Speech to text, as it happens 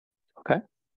Okay.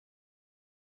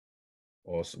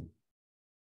 Awesome.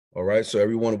 All right. So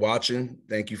everyone watching,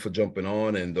 thank you for jumping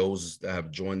on. And those that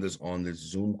have joined us on this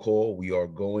Zoom call, we are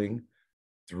going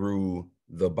through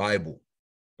the Bible,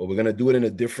 but we're going to do it in a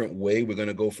different way. We're going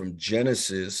to go from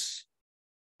Genesis,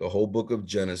 the whole book of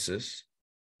Genesis,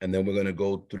 and then we're going to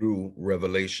go through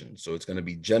Revelation. So it's going to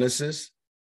be Genesis,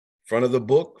 front of the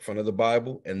book, front of the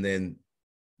Bible, and then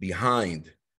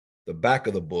behind the back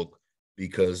of the book,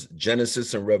 because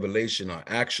Genesis and Revelation are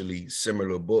actually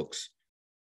similar books.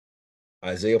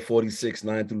 Isaiah 46,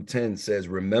 9 through 10 says,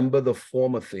 remember the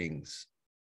former things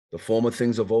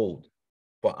of old,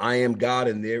 for I am God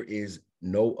and there is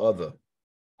no other.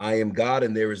 I am God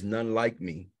and there is none like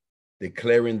me,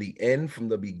 declaring the end from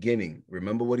the beginning.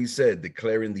 Remember what he said,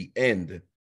 declaring the end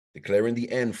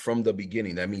from the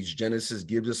beginning. That means Genesis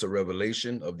gives us a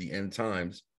revelation of the end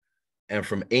times, and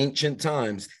from ancient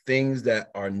times, things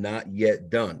that are not yet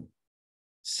done,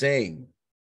 saying,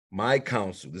 my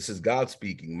counsel, this is God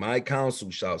speaking, my counsel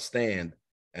shall stand,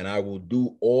 and I will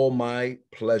do all my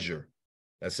pleasure.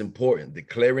 That's important.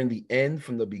 Declaring the end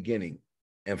from the beginning,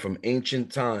 and from ancient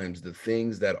times, the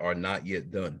things that are not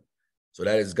yet done. So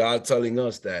that is God telling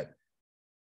us that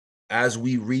as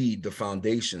we read the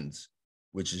foundations,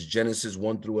 which is Genesis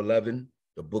 1 through 11,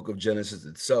 the book of Genesis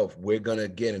itself, we're going to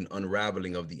get an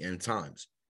unraveling of the end times.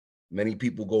 Many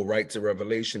people go right to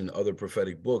Revelation and other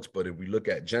prophetic books, but if we look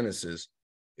at Genesis,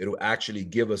 it'll actually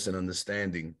give us an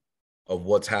understanding of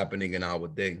what's happening in our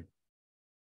day.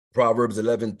 Proverbs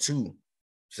 11:2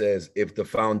 says, if the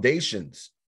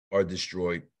foundations are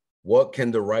destroyed, what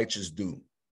can the righteous do?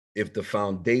 If the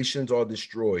foundations are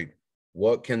destroyed,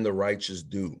 what can the righteous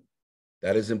do?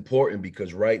 That is important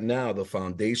because right now, the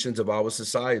foundations of our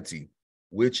society,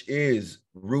 which is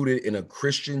rooted in a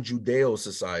Christian Judeo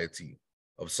society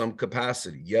of some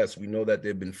capacity. Yes, we know that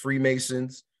there have been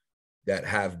Freemasons that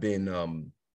have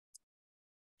been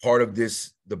part of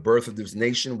this, the birth of this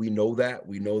nation. We know that.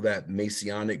 We know that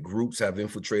Masonic groups have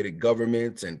infiltrated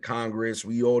governments and Congress.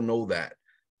 We all know that.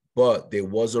 But there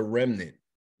was a remnant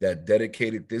that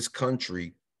dedicated this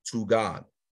country to God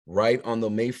right on the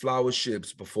Mayflower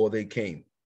ships before they came.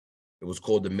 It was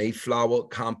called the Mayflower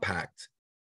Compact.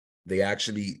 They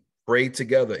actually prayed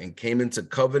together and came into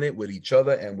covenant with each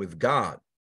other and with God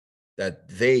that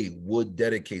they would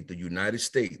dedicate the United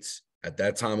States. At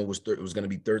that time, it was going to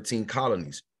be 13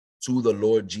 colonies to the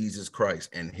Lord Jesus Christ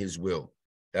and his will.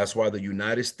 That's why the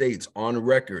United States on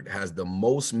record has the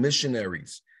most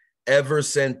missionaries ever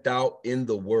sent out in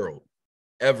the world,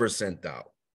 ever sent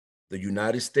out. The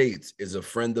United States is a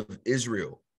friend of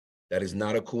Israel. That is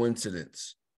not a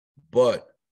coincidence. But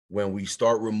when we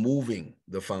start removing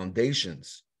the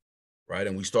foundations, right,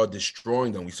 and we start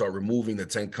destroying them, we start removing the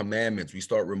 10 commandments, we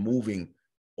start removing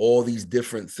all these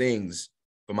different things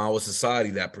from our society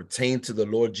that pertain to the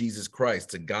Lord Jesus Christ,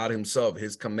 to God himself,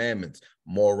 his commandments,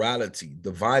 morality,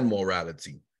 divine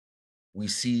morality. We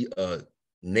see a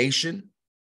nation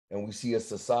and we see a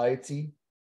society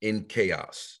in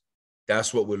chaos.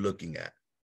 That's what we're looking at.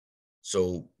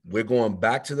 So we're going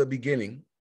back to the beginning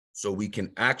so we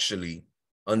can actually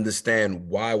understand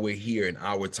why we're here in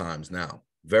our times now.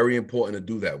 Very important to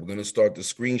do that. We're going to start the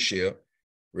screen share.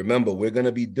 Remember, we're going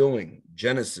to be doing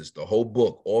Genesis, the whole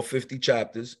book, all 50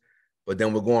 chapters, but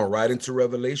then we're going right into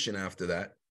Revelation after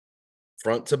that,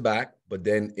 front to back. But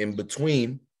then in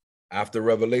between, after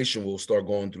Revelation, we'll start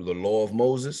going through the law of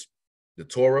Moses, the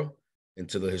Torah,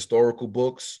 into the historical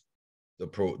books, the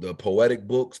poetic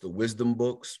books, the wisdom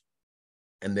books,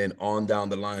 and then on down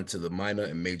the line to the minor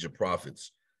and major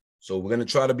prophets. So we're going to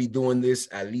try to be doing this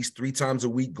at least 3 times a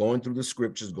week, going through the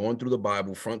scriptures, going through the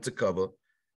Bible front to cover.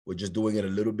 We're just doing it a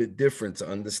little bit different to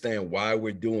understand why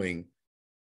we're doing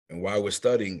and why we're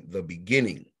studying the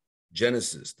beginning,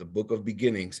 Genesis, the book of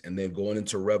beginnings, and then going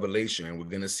into Revelation. And we're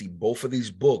going to see both of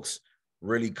these books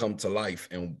really come to life.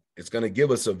 And it's going to give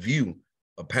us a view,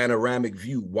 a panoramic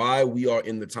view, why we are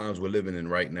in the times we're living in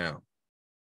right now.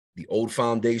 The old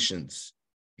foundations,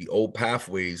 the old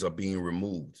pathways are being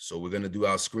removed. So we're going to do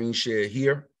our screen share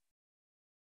here.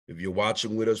 If you're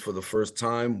watching with us for the first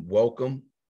time, welcome,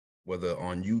 whether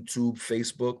on YouTube,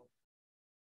 Facebook.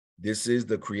 This is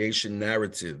the creation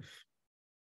narrative.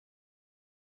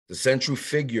 The central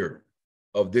figure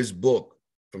of this book,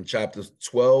 from chapters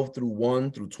 12 through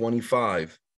 1 through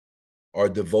 25, are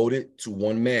devoted to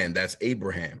one man, that's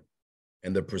Abraham.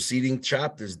 And the preceding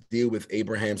chapters deal with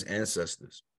Abraham's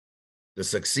ancestors. The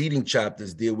succeeding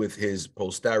chapters deal with his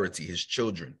posterity, his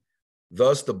children.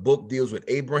 Thus, the book deals with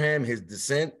Abraham, his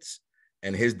descents,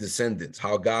 and his descendants,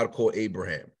 how God called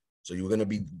Abraham. So you're going to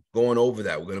be going over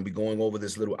that. We're going to be going over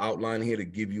this little outline here to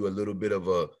give you a little bit of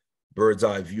a bird's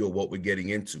eye view of what we're getting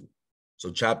into. So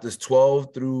chapters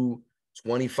 12 through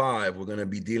 25, we're going to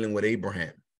be dealing with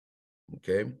Abraham.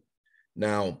 Okay.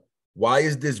 Now, why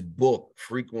is this book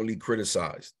frequently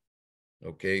criticized?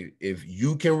 Okay. If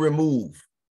you can remove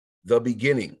the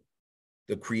beginning,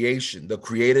 the creation, the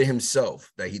creator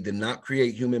himself, that he did not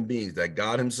create human beings, that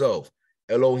God himself,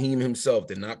 Elohim himself,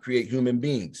 did not create human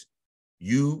beings,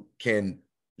 you can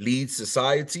lead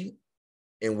society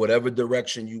in whatever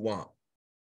direction you want.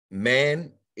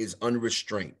 Man is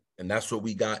unrestrained. And that's what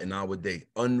we got in our day,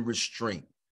 unrestrained.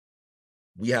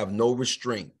 We have no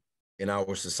restraint in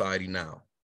our society now.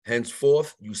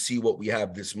 Henceforth, you see what we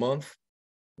have this month,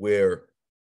 where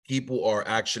people are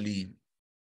actually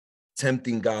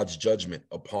tempting God's judgment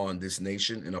upon this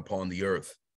nation and upon the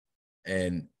earth.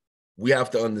 And we have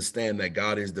to understand that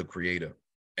God is the creator.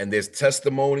 And there's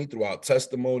testimony through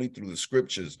the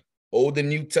scriptures, Old and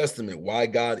New Testament, why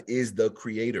God is the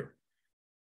creator.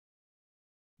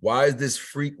 Why is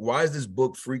this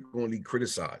book frequently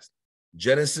criticized?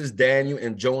 Genesis, Daniel,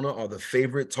 and Jonah are the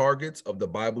favorite targets of the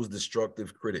Bible's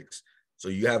destructive critics. So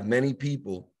you have many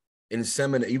people in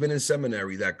seminary, even in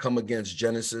seminary, that come against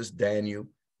Genesis, Daniel,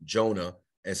 Jonah,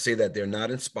 and say that they're not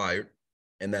inspired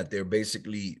and that they're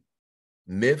basically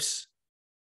myths,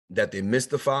 that they're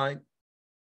mystified,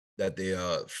 that they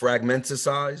are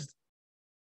fragmenticized,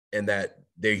 and that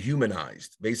they're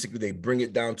humanized. Basically, they bring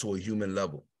it down to a human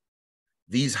level.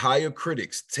 These higher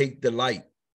critics take delight,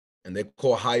 and they're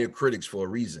called higher critics for a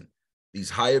reason. These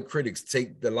higher critics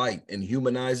take delight in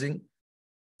humanizing,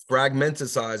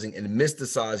 fragmenticizing, and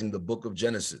mysticizing the book of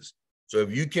Genesis. So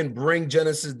if you can bring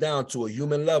Genesis down to a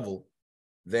human level,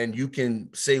 then you can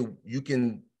say, you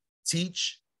can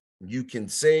teach, you can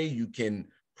say, you can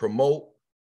promote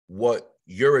what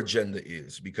your agenda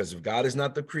is. Because if God is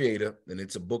not the creator, then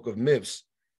it's a book of myths,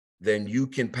 then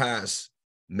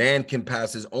man can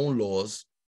pass his own laws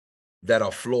that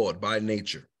are flawed by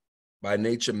nature. By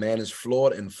nature, man is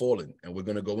flawed and fallen. And we're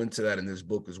going to go into that in this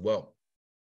book as well.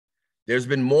 There's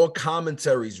been more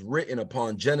commentaries written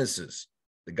upon Genesis,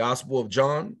 the Gospel of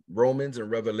John, Romans,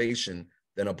 and Revelation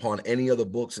than upon any other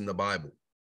books in the Bible.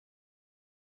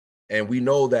 And we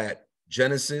know that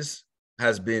Genesis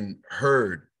has been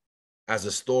heard as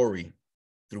a story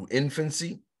through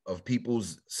infancy of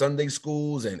people's Sunday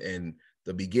schools and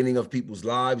the beginning of people's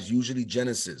lives. Usually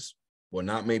Genesis, well,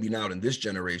 not maybe not in this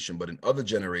generation, but in other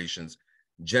generations,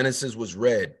 Genesis was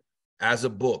read as a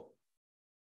book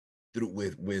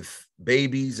with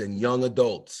babies and young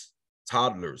adults,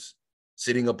 toddlers,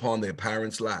 sitting upon their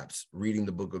parents' laps, reading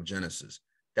the book of Genesis.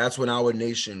 That's when our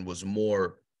nation was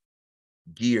more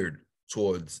geared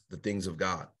towards the things of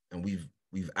God. And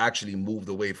we've actually moved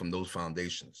away from those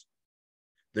foundations.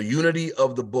 The unity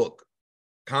of the book.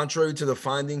 Contrary to the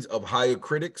findings of higher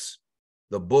critics,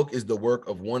 the book is the work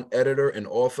of one editor and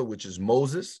author, which is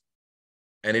Moses,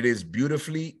 and it is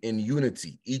beautifully in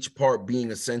unity, each part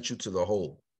being essential to the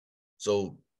whole.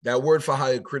 So that word for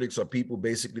higher critics are people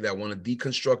basically that want to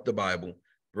deconstruct the Bible,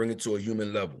 bring it to a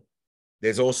human level.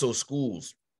 There's also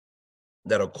schools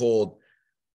that are called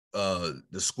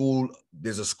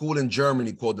there's a school in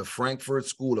Germany called the Frankfurt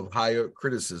School of Higher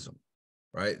Criticism,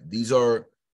 right?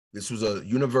 This was a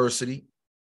university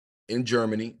in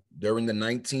Germany during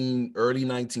the early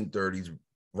 1930s,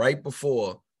 right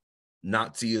before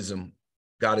Nazism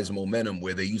got its momentum,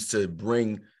 where they used to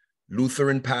bring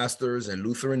Lutheran pastors and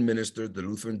Lutheran ministers. The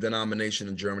Lutheran denomination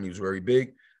in Germany was very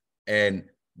big, and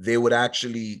they would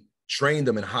actually train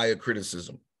them in higher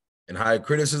criticism. And higher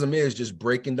criticism is just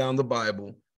breaking down the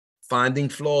Bible, finding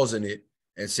flaws in it,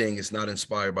 and saying it's not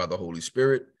inspired by the Holy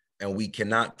Spirit, and we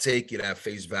cannot take it at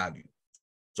face value.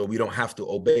 So we don't have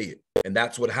to obey it. And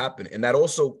that's what happened. And that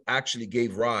also actually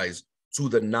gave rise to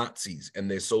the Nazis and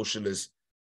their socialist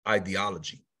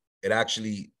ideology. It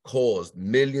actually caused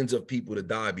millions of people to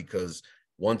die because,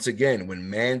 once again, when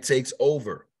man takes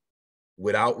over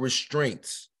without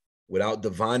restraints, without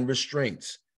divine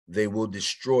restraints, they will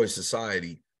destroy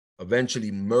society,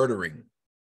 eventually murdering.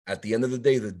 At the end of the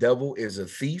day, the devil is a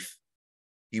thief.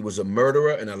 He was a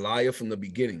murderer and a liar from the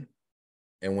beginning.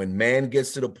 And when man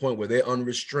gets to the point where they're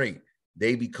unrestrained,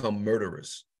 they become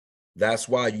murderers. That's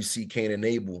why you see Cain and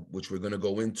Abel, which we're going to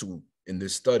go into in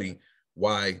this study,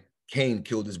 why Cain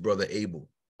killed his brother Abel.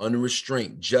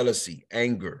 Unrestrained, jealousy,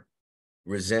 anger,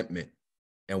 resentment.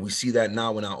 And we see that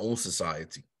now in our own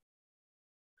society.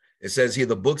 It says here,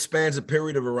 the book spans a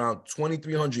period of around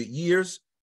 2,300 years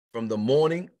from the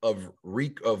morning of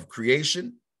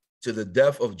creation to the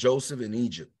death of Joseph in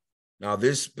Egypt. Now,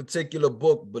 this particular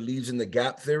book believes in the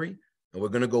gap theory, and we're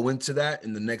going to go into that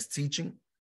in the next teaching.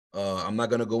 I'm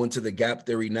not going to go into the gap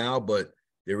theory now, but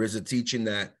there is a teaching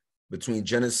that between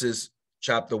Genesis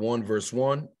chapter 1, verse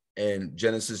 1, and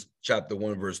Genesis chapter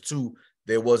 1, verse 2,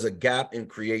 there was a gap in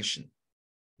creation.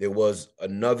 There was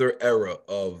another era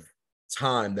of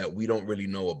time that we don't really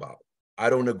know about. I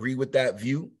don't agree with that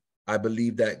view. I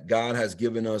believe that God has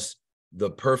given us the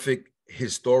perfect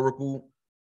historical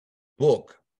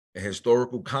book, a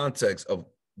historical context of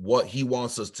what he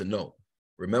wants us to know.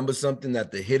 Remember something,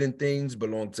 that the hidden things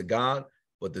belong to God,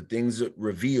 but the things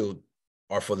revealed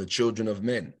are for the children of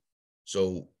men.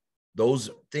 So those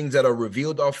things that are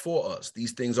revealed are for us.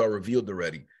 These things are revealed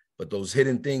already, but those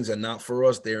hidden things are not for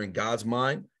us. They're in God's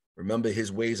mind. Remember,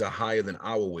 his ways are higher than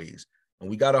our ways, and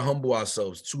we got to humble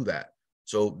ourselves to that.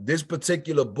 So this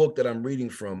particular book that I'm reading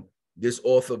from, this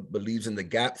author believes in the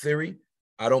gap theory.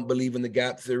 I don't believe in the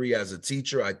gap theory as a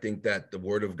teacher. I think that the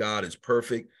word of God is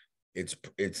perfect.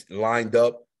 It's lined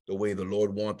up the way the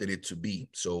Lord wanted it to be.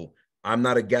 So I'm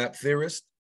not a gap theorist,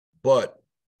 but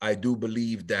I do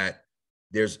believe that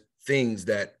there's things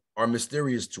that are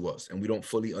mysterious to us and we don't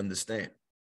fully understand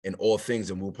in all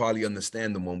things, and we'll probably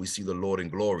understand them when we see the Lord in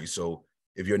glory. So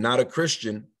if you're not a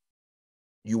Christian,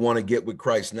 you want to get with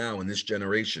Christ now in this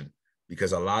generation,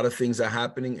 because a lot of things are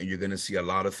happening and you're going to see a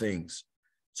lot of things.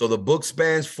 So the book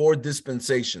spans 4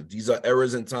 dispensations. These are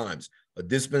eras and times. A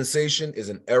dispensation is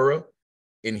an era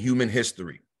in human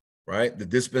history, right? The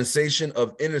dispensation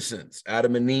of innocence,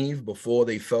 Adam and Eve before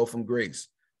they fell from grace.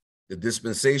 The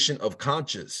dispensation of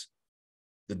conscience,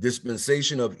 the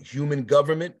dispensation of human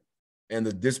government, and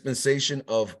the dispensation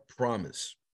of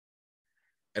promise.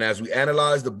 And as we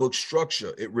analyze the book's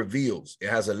structure, it reveals it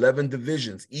has 11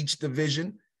 divisions, each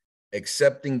division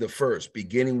accepting the first,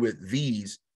 beginning with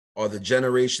these are the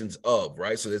generations of,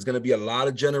 right? So there's going to be a lot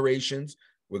of generations.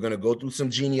 We're going to go through some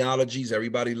genealogies.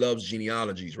 Everybody loves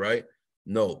genealogies, right?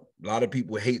 No, a lot of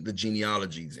people hate the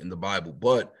genealogies in the Bible,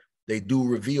 but they do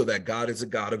reveal that God is a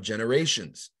God of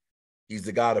generations. He's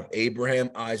the God of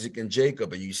Abraham, Isaac, and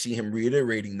Jacob. And you see him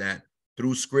reiterating that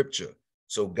through scripture.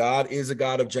 So God is a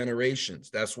God of generations.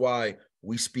 That's why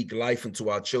we speak life into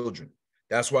our children.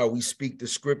 That's why we speak the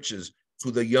scriptures to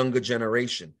the younger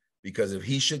generation, because if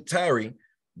he should tarry,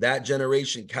 that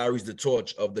generation carries the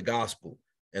torch of the gospel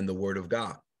and the word of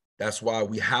God. That's why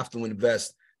we have to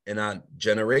invest in our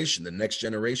generation, the next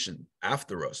generation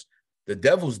after us. The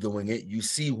devil's doing it. You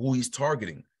see who he's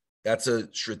targeting. That's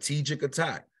a strategic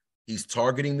attack. He's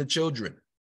targeting the children.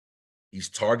 He's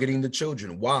targeting the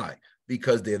children. Why?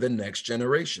 Because they're the next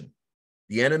generation.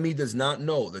 The enemy does not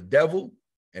know. The devil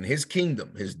and his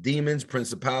kingdom, his demons,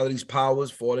 principalities,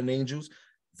 powers, fallen angels,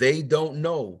 they don't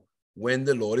know when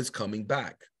the Lord is coming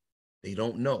back. They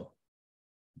don't know.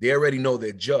 They already know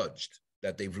they're judged,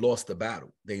 that they've lost the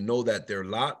battle. They know that their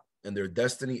lot and their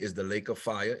destiny is the lake of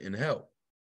fire in hell.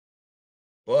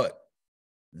 But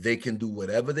they can do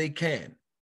whatever they can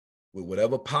with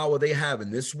whatever power they have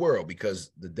in this world,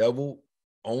 because the devil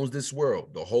owns this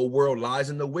world. The whole world lies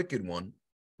in the wicked one.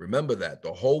 Remember that.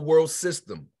 The whole world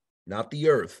system, not the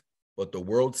earth, but the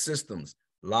world systems,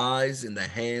 lies in the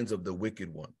hands of the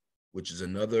wicked one, which is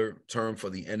another term for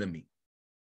the enemy.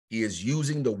 He is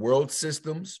using the world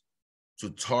systems to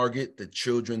target the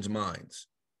children's minds.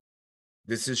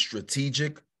 This is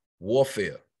strategic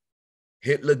warfare.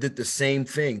 Hitler did the same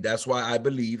thing. That's why I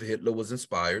believe Hitler was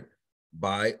inspired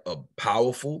by a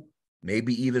powerful,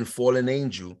 maybe even fallen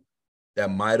angel that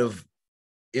might have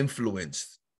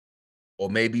influenced or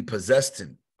maybe possessed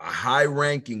him. A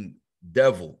high-ranking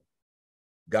devil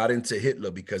got into Hitler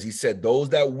because he said those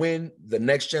that win the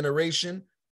next generation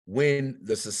win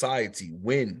the society,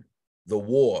 win the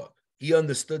war. He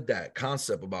understood that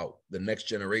concept about the next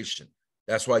generation.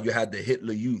 That's why you had the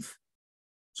Hitler Youth.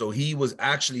 So he was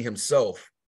actually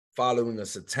himself following a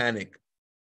satanic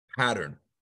pattern,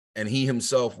 and he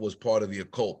himself was part of the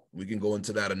occult. We can go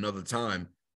into that another time,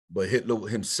 but Hitler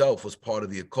himself was part of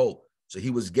the occult. So he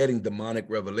was getting demonic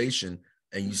revelation,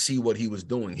 and you see what he was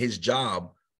doing. His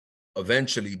job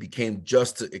eventually became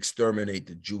just to exterminate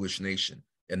the Jewish nation,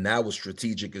 and that was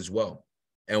strategic as well.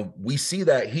 And we see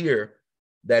that here,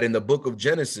 that in the book of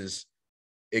Genesis,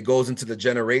 it goes into the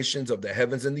generations of the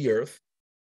heavens and the earth,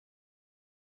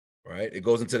 right? It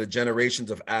goes into the generations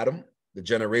of Adam, the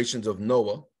generations of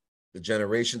Noah, the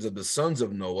generations of the sons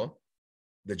of Noah,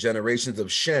 the generations of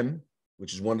Shem,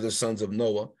 which is one of the sons of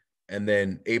Noah, and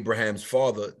then Abraham's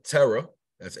father, Terah,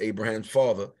 that's Abraham's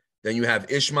father. Then you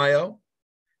have Ishmael,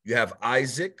 you have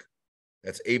Isaac,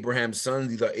 that's Abraham's sons.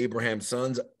 These are Abraham's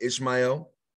sons,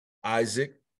 Ishmael,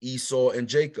 Isaac, Esau, and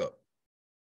Jacob.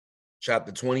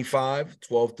 Chapter 25,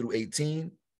 12 through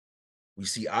 18. We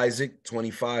see Isaac,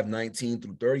 25, 19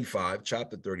 through 35,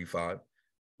 chapter 35.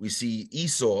 We see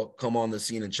Esau come on the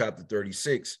scene in chapter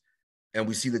 36, and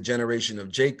we see the generation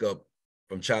of Jacob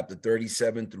from chapter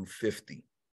 37 through 50.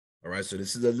 All right, so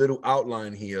this is a little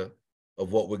outline here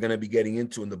of what we're going to be getting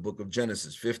into in the book of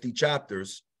Genesis. 50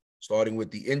 chapters, starting with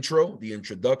the intro, the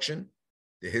introduction,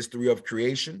 the history of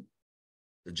creation,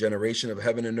 the generation of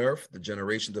heaven and earth, the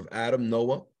generations of Adam,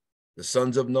 Noah, the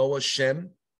sons of Noah,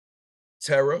 Shem,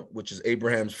 Terah, which is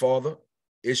Abraham's father,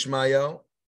 Ishmael,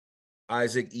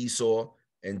 Isaac, Esau,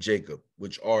 and Jacob,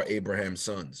 which are Abraham's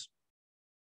sons.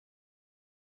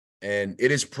 And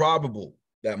it is probable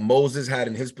that Moses had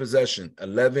in his possession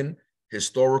 11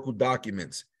 historical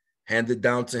documents handed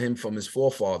down to him from his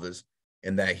forefathers,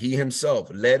 and that he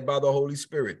himself, led by the Holy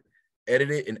Spirit,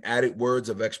 edited and added words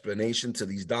of explanation to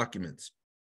these documents,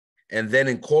 and then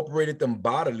incorporated them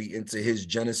bodily into his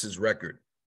Genesis record.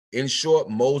 In short,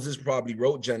 Moses probably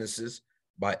wrote Genesis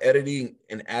by editing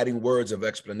and adding words of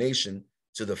explanation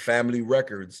to the family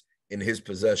records in his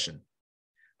possession.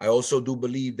 I also do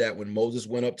believe that when Moses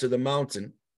went up to the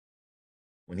mountain,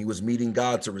 when he was meeting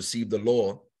God to receive the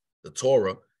law, the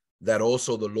Torah, that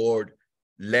also the Lord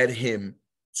led him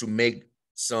to make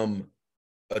some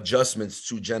adjustments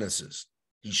to Genesis.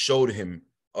 He showed him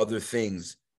other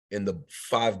things in the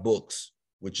 5 books,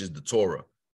 which is the Torah.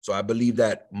 So I believe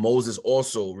that Moses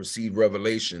also received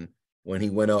revelation when he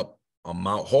went up on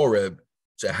Mount Horeb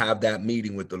to have that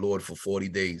meeting with the Lord for 40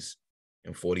 days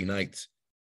and 40 nights.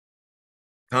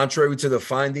 Contrary to the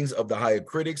findings of the higher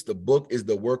critics, the book is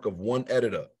the work of one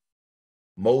editor,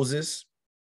 Moses,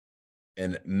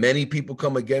 and many people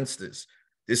come against this.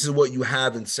 This is what you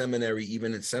have in seminary,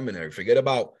 even in seminary. Forget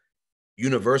about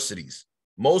universities.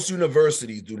 Most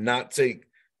universities do not take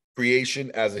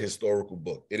creation as a historical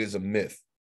book. It is a myth.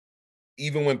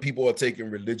 Even when people are taking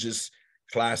religious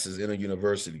classes in a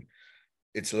university,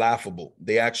 it's laughable.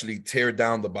 They actually tear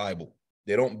down the Bible.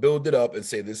 They don't build it up and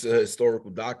say this is a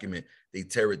historical document. They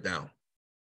tear it down.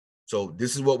 So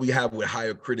this is what we have with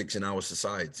higher critics in our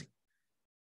society.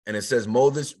 And it says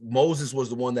Moses was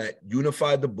the one that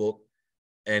unified the book,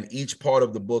 and each part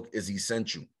of the book is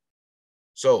essential.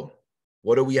 So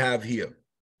what do we have here?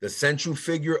 The central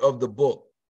figure of the book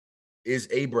is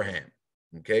Abraham.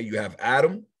 Okay, you have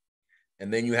Adam,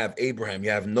 and then you have Abraham. You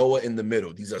have Noah in the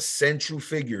middle. These are central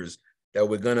figures that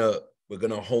we're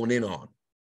gonna hone in on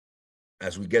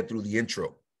as we get through the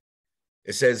intro.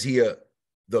 It says here,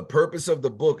 the purpose of the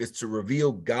book is to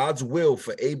reveal God's will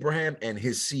for Abraham and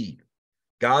his seed.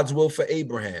 God's will for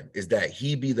Abraham is that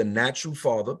he be the natural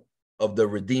father of the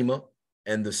Redeemer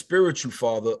and the spiritual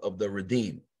father of the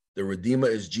redeemed. The Redeemer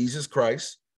is Jesus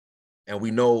Christ, and we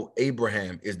know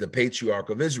Abraham is the patriarch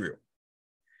of Israel.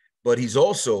 But he's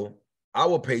also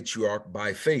our patriarch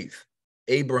by faith.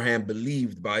 Abraham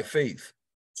believed by faith.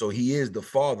 So he is the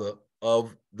father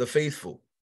of the faithful.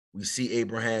 We see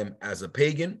Abraham as a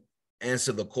pagan,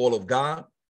 answer the call of God,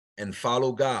 and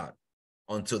follow God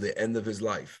until the end of his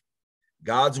life.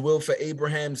 God's will for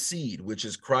Abraham's seed, which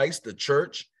is Christ, the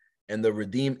church, and the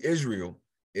redeemed Israel,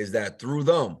 is that through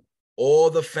them, all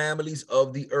the families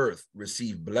of the earth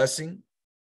receive blessing.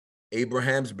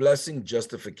 Abraham's blessing,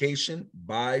 justification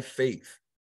by faith.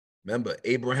 Remember,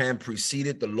 Abraham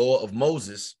preceded the law of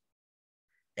Moses,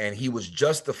 and he was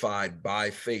justified by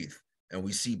faith. And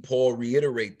we see Paul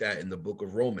reiterate that in the book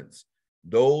of Romans.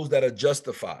 Those that are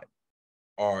justified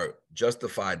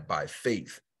by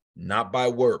faith, not by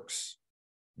works,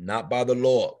 not by the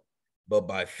law, but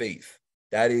by faith.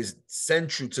 That is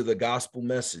central to the gospel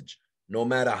message. No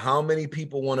matter how many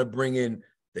people want to bring in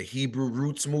the Hebrew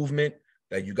roots movement,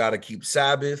 that you got to keep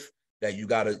Sabbath, that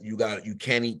you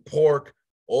can't eat pork,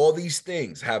 all these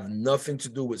things have nothing to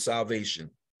do with salvation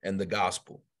and the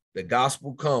gospel. The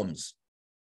gospel comes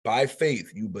by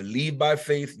faith. You believe by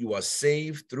faith. You are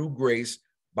saved through grace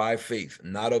by faith,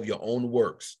 not of your own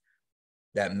works.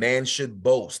 That man should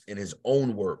boast in his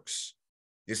own works.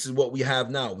 This is what we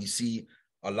have now. We see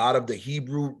a lot of the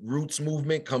Hebrew roots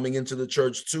movement coming into the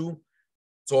church too,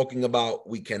 talking about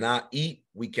we cannot eat,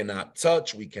 we cannot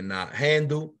touch, we cannot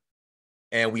handle,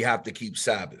 and we have to keep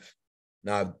Sabbath.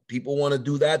 Now, if people want to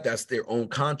do that, that's their own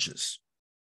conscience.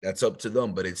 That's up to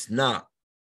them, but it's not.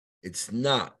 It's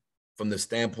not from the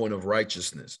standpoint of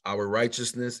righteousness. Our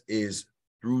righteousness is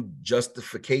through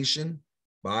justification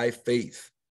by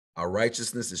faith. Our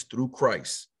righteousness is through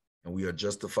Christ, and we are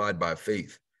justified by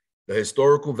faith. The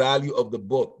historical value of the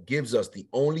book gives us the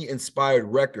only inspired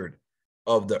record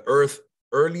of the earth's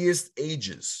earliest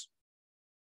ages.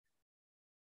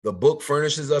 The book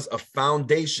furnishes us a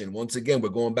foundation. Once again, we're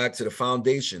going back to the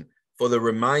foundation for the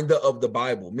remainder of the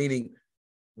Bible, meaning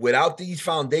without these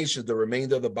foundations, the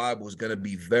remainder of the Bible is going to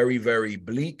be very, very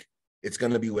bleak. It's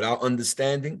going to be without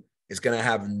understanding. It's going to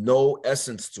have no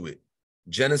essence to it.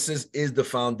 Genesis is the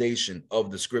foundation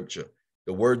of the scripture.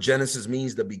 The word Genesis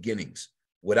means the beginnings.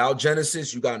 Without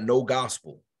Genesis, you got no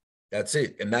gospel. That's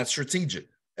it. And that's strategic.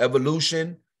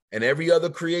 Evolution and every other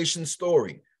creation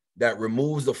story that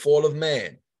removes the fall of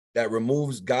man, that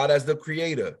removes God as the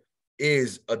creator,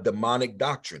 is a demonic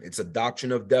doctrine. It's a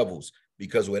doctrine of devils,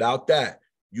 because without that,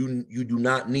 you do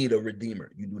not need a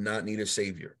redeemer. You do not need a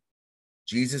savior.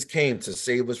 Jesus came to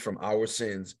save us from our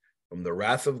sins, from the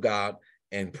wrath of God,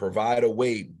 and provide a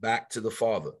way back to the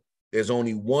Father. There's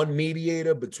only one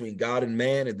mediator between God and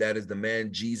man, and that is the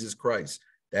man Jesus Christ.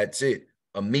 That's it.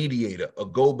 A mediator, a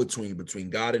go-between between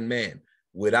God and man.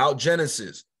 Without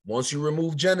Genesis, once you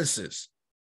remove Genesis,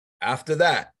 after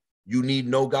that, you need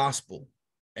no gospel.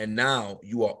 And now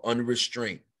you are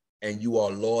unrestrained and you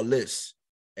are lawless.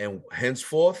 And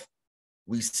henceforth,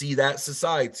 we see that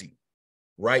society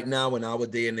right now in our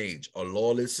day and age, a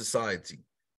lawless society.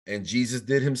 And Jesus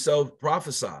did himself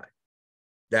prophesy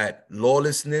that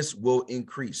lawlessness will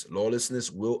increase,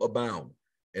 lawlessness will abound,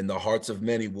 and the hearts of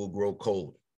many will grow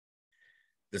cold.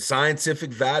 The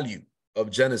scientific value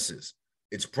of Genesis,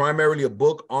 it's primarily a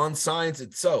book on science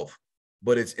itself,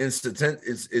 but its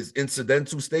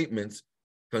incidental statements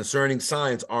concerning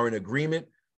science are in agreement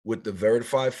with the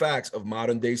verified facts of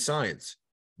modern day science.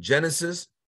 Genesis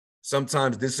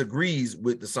sometimes disagrees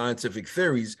with the scientific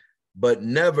theories, but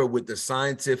never with the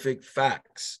scientific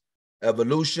facts.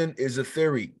 Evolution is a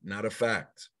theory, not a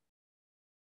fact.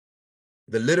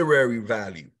 The literary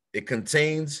value, it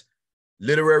contains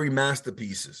literary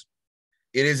masterpieces.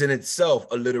 It is in itself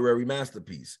a literary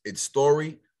masterpiece. Its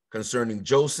story concerning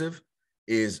Joseph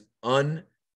is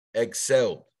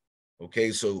unexcelled.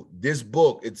 Okay, so this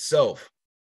book itself,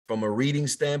 from a reading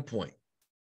standpoint,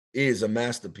 is a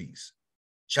masterpiece.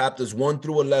 Chapters 1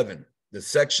 through 11, this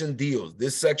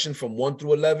section from 1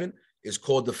 through 11 is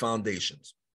called the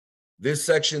foundations. This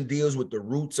section deals with the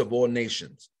roots of all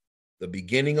nations, the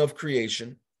beginning of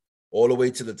creation, all the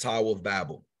way to the Tower of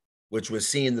Babel, which we're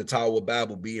seeing the Tower of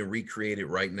Babel being recreated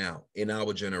right now in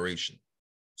our generation.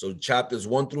 So chapters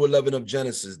 1 through 11 of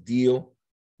Genesis deal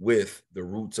with the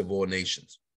roots of all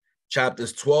nations.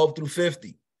 Chapters 12 through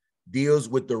 50 deals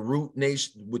with the root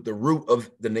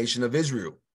of the nation of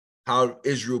Israel, how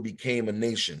Israel became a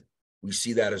nation. We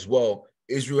see that as well.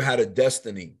 Israel had a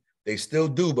destiny. They still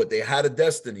do, but they had a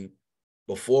destiny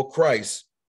before Christ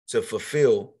to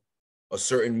fulfill a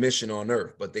certain mission on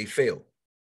earth, but they failed.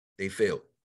 They failed.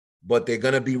 But they're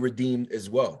going to be redeemed as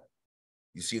well.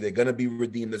 You see, they're going to be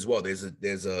redeemed as well.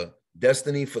 There's a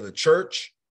destiny for the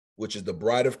church, which is the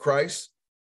bride of Christ,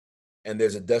 and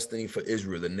there's a destiny for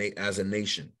Israel as a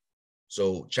nation.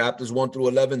 So chapters 1 through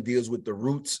 11 deals with the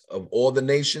roots of all the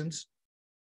nations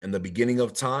and the beginning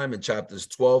of time, and chapters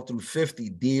 12 through 50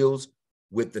 deals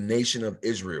with the nation of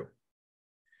Israel.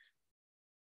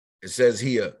 It says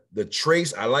here, the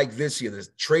trace, I like this here, the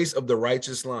trace of the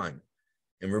righteous line.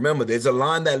 And remember, there's a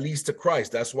line that leads to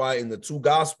Christ. That's why in the two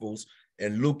Gospels,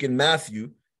 in Luke and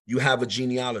Matthew, you have a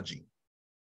genealogy.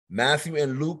 Matthew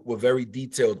and Luke were very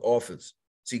detailed authors.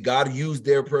 See, God used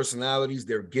their personalities,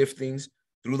 their giftings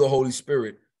through the Holy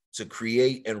Spirit to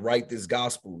create and write this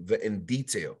gospel in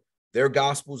detail. Their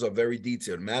gospels are very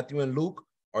detailed. Matthew and Luke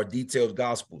are detailed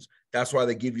gospels. That's why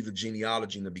they give you the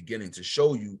genealogy in the beginning, to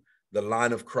show you the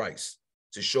line of Christ,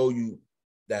 to show you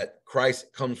that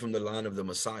Christ comes from the line of the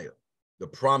Messiah, the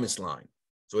promised line.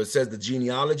 So it says the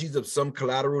genealogies of some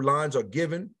collateral lines are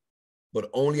given, but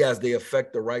only as they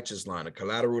affect the righteous line. A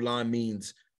collateral line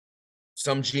means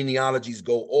some genealogies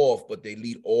go off, but they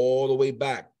lead all the way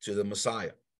back to the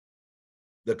Messiah.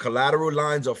 The collateral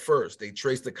lines are first. They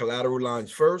trace the collateral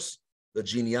lines first. The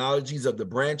genealogies of the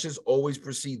branches always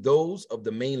precede those of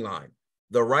the main line,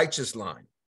 the righteous line.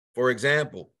 For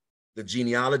example, the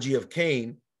genealogy of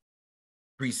Cain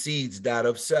precedes that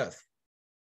of Seth.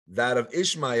 That of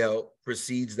Ishmael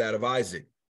precedes that of Isaac.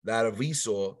 That of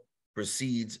Esau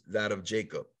precedes that of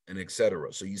Jacob, and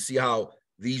etc. So you see how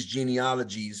these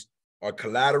genealogies are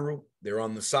collateral. They're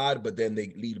on the side, but then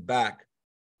they lead back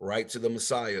right to the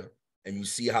Messiah. And you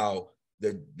see how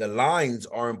the lines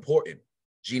are important.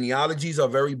 Genealogies are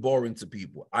very boring to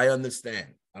people. I understand.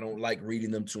 I don't like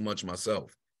reading them too much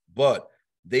myself, but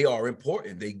they are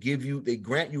important. They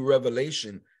grant you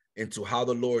revelation into how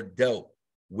the Lord dealt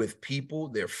with people,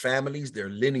 their families, their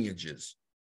lineages.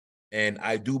 And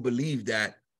I do believe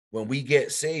that when we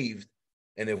get saved,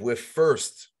 and if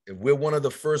we're one of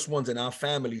the first ones in our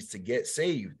families to get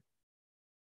saved,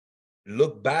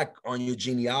 look back on your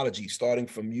genealogy, starting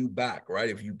from you back, right?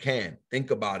 If you can,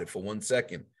 think about it for 1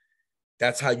 second.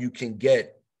 That's how you can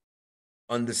get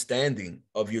understanding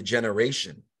of your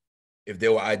generation. If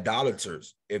there were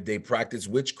idolaters, if they practiced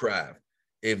witchcraft,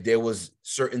 if there was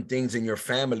certain things in your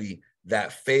family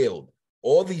that failed,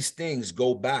 all these things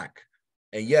go back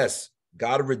And yes,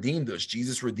 God redeemed us.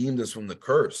 Jesus redeemed us from the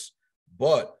curse.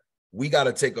 But we got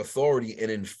to take authority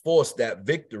and enforce that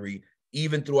victory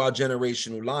even through our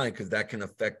generational line, because that can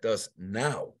affect us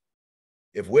now.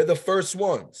 If we're the first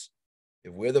ones,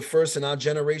 if we're the first in our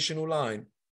generational line,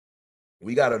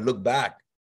 we got to look back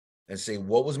and say,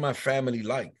 what was my family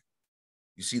like?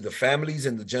 You see, the families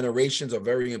and the generations are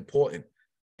very important.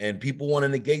 And people want to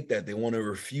negate that. They want to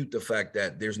refute the fact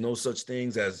that there's no such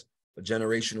things as a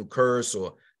generational curse,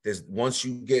 or there's once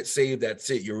you get saved, that's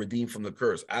it. You're redeemed from the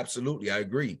curse. Absolutely, I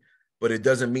agree. But it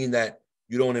doesn't mean that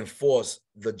you don't enforce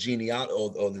the genealogy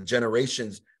or the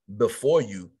generations before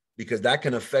you, because that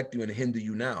can affect you and hinder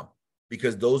you now.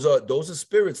 Because those are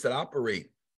spirits that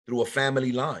operate through a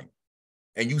family line.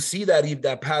 And you see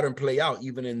that pattern play out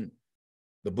even in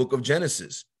the book of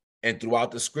Genesis and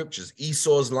throughout the scriptures.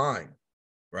 Esau's line,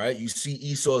 right? You see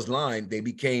Esau's line, they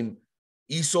became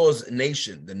Esau's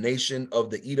nation, the nation of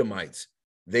the Edomites.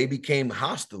 They became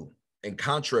hostile and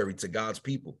contrary to God's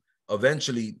people,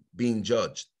 eventually being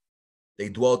judged. They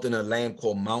dwelt in a land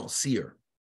called Mount Seir.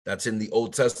 That's in the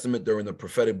Old Testament during the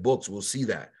prophetic books. We'll see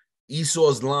that.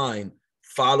 Esau's line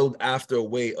followed after a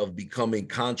way of becoming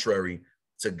contrary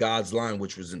to God's line,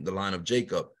 which was in the line of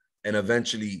Jacob, and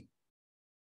eventually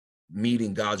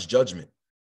meeting God's judgment.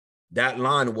 That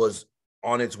line was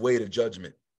on its way to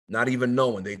judgment, not even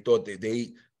knowing. They thought that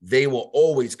they were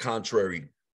always contrary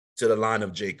to the line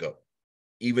of Jacob,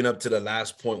 even up to the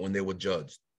last point when they were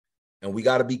judged. And we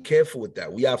got to be careful with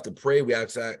that. We have to pray. We have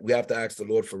to ask the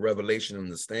Lord for revelation and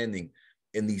understanding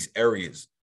in these areas.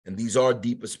 And these are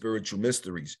deeper spiritual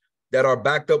mysteries that are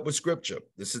backed up with scripture.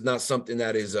 This is not something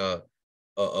that is of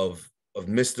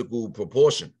mystical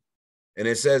proportion. And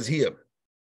it says here,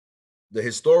 the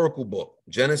historical book.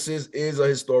 Genesis is a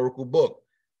historical book.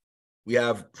 We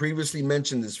have previously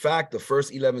mentioned this fact. The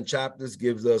first 11 chapters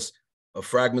gives us a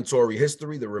fragmentary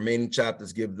history. The remaining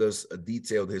chapters give us a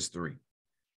detailed history.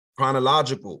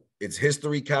 Chronological. Its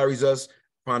history carries us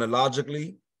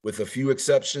chronologically, with a few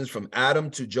exceptions from Adam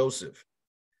to Joseph.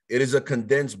 It is a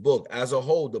condensed book. As a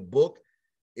whole, the book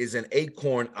is an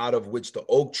acorn out of which the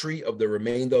oak tree of the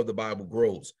remainder of the Bible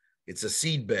grows. It's a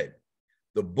seedbed.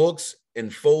 The books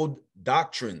enfold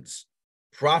doctrines,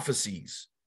 prophecies,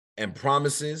 and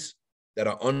promises that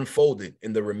are unfolded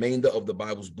in the remainder of the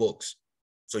Bible's books.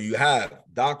 So you have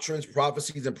doctrines,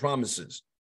 prophecies, and promises.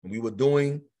 And we were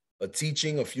doing a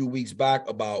teaching a few weeks back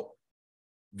about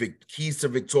keys to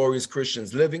victorious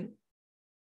Christians living,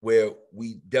 where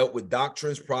we dealt with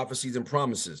doctrines, prophecies, and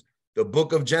promises. The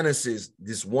book of Genesis,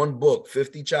 this one book,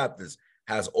 50 chapters,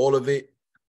 has all of it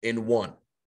in one.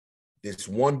 This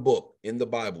one book in the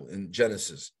Bible, in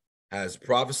Genesis, has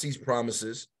prophecies,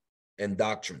 promises, and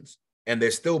doctrines, and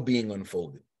they're still being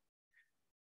unfolded.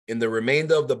 In the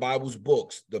remainder of the Bible's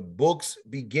books, the book's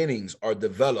beginnings are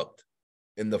developed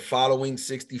in the following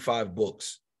 65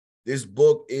 books. This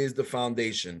book is the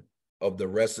foundation of the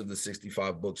rest of the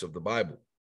 65 books of the Bible.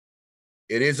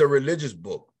 It is a religious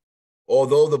book.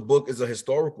 Although the book is a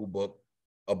historical book,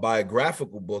 a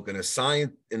biographical book, and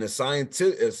a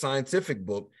scientific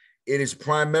book, it is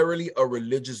primarily a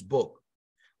religious book,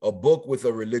 a book with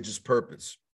a religious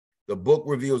purpose. The book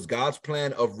reveals God's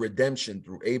plan of redemption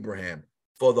through Abraham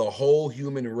for the whole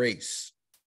human race.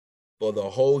 For the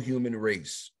whole human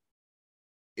race.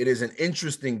 It is an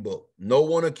interesting book. No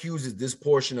one accuses this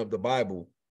portion of the Bible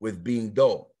with being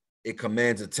dull. It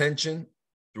commands attention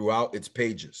throughout its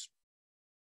pages.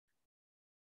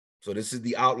 So this is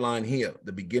the outline here.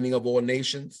 The beginning of all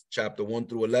nations, chapter 1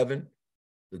 through 11.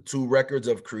 The two records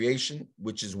of creation,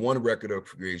 which is one record of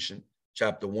creation,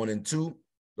 chapter 1 and 2.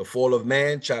 The fall of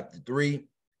man, chapter 3.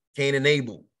 Cain and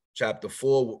Abel, chapter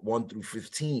 4, 1 through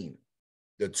 15.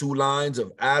 The two lines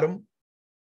of Adam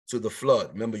to the flood.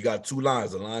 Remember, you got two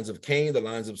lines, the lines of Cain, the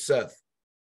lines of Seth,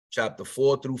 chapter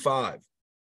 4 through 5.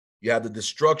 You have the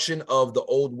destruction of the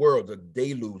old world, the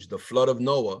deluge, the flood of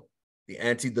Noah, the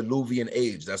antediluvian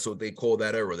age. That's what they call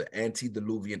that era, the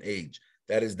antediluvian age.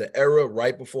 That is the era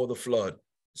right before the flood.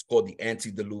 It's called the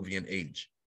antediluvian age.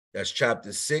 That's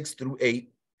chapters 6 through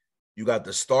 8. You got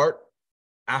the start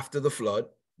after the flood,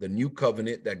 the new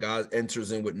covenant that God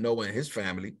enters in with Noah and his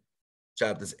family,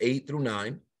 chapters 8 through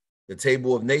 9. The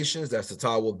table of nations, that's the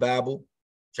Tower of Babel,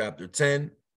 chapter 10.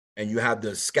 And you have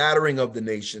the scattering of the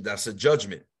nations, that's a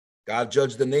judgment. God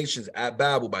judged the nations at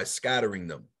Babel by scattering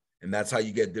them. And that's how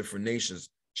you get different nations.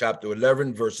 Chapter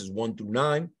 11, verses 1 through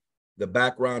 9, the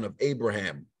background of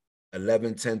Abraham,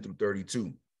 11, 10 through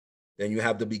 32. Then you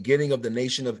have the beginning of the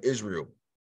nation of Israel.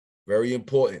 Very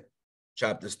important.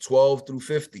 Chapters 12 through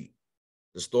 50.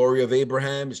 The story of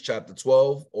Abraham is chapter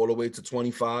 12 all the way to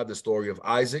 25. The story of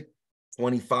Isaac,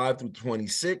 25 through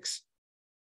 26.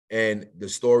 and the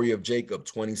story of Jacob,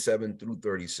 27 through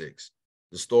 36.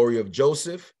 The story of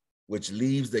Joseph, which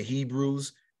leaves the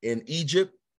Hebrews in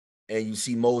Egypt, and you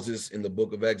see Moses in the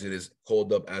book of Exodus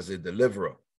called up as a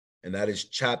deliverer, and that is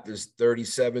chapters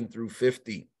 37 through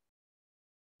 50.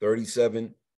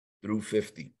 37 through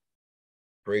 50.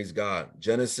 Praise God.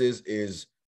 Genesis is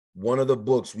one of the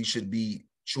books we should be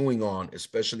chewing on,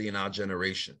 especially in our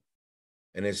generation.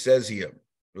 And it says here,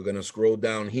 we're going to scroll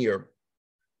down here.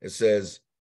 It says,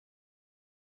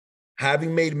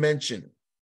 having made mention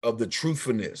of the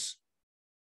truthfulness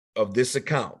of this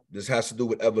account, this has to do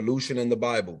with evolution in the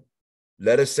Bible.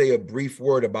 Let us say a brief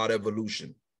word about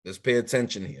evolution. Let's pay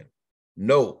attention here.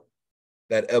 Note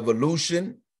that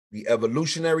evolution, the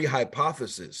evolutionary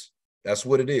hypothesis, that's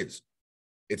what it is.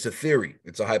 It's a theory.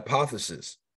 It's a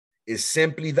hypothesis. It's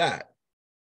simply that,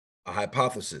 a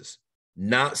hypothesis,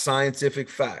 not scientific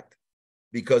fact.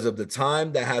 Because of the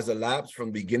time that has elapsed from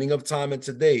the beginning of time and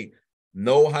today,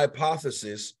 no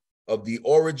hypothesis of the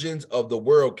origins of the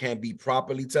world can be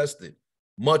properly tested,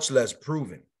 much less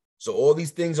proven. So all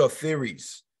these things are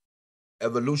theories.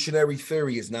 Evolutionary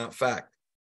theory is not fact.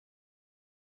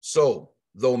 So,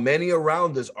 though many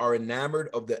around us are enamored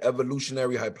of the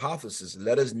evolutionary hypothesis,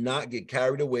 let us not get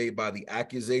carried away by the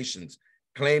accusations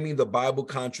claiming the Bible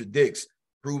contradicts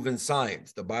proven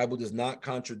science. The Bible does not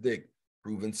contradict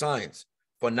proven science.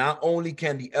 For not only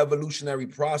can the evolutionary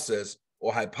process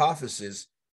or hypothesis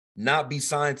not be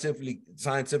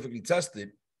scientifically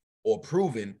tested or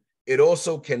proven, it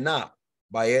also cannot,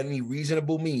 by any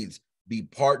reasonable means, be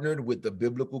partnered with the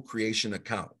biblical creation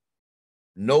account.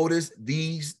 Notice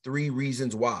these three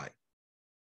reasons why.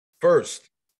 First,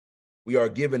 we are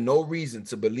given no reason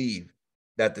to believe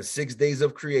that the 6 days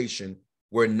of creation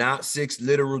were not 6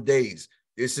 literal days.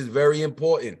 This is very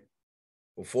important.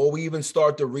 Before we even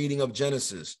start the reading of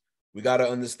Genesis, we got to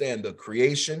understand the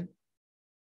creation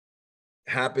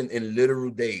happened in literal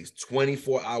days,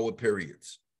 24-hour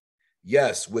periods.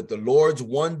 Yes, with the Lord's,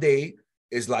 1 day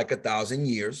is like 1,000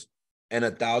 years, and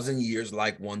 1,000 years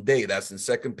like 1 day. That's in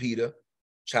 2 Peter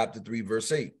chapter 3,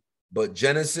 verse 8. But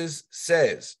Genesis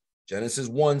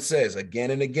 1 says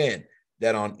again and again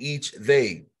that on each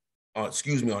day,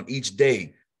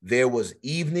 there was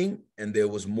evening and there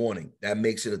was morning. That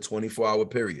makes it a 24-hour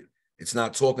period. It's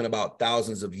not talking about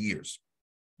thousands of years,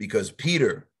 because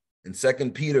Peter, in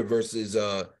 2 Peter verses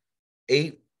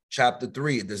 8, chapter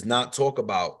 3, it does not talk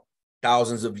about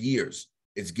thousands of years.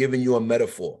 It's giving you a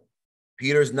metaphor.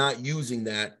 Peter's not using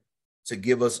that to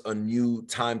give us a new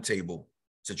timetable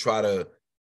to try to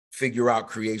figure out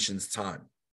creation's time.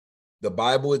 The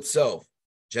Bible itself,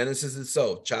 Genesis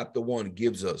itself, chapter 1,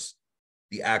 gives us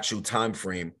the actual time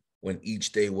frame when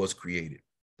each day was created.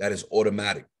 That is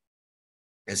automatic.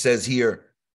 It says here,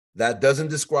 that doesn't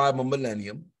describe a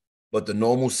millennium, but the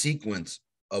normal sequence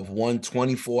of 1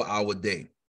 24-hour day.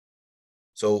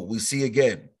 So we see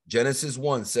again, Genesis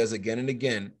 1 says again and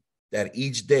again that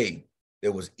each day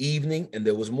there was evening and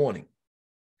there was morning.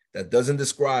 That doesn't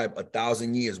describe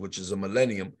 1,000 years, which is a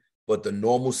millennium, but the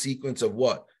normal sequence of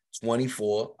what?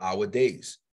 24-hour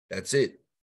days. That's it.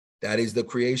 That is the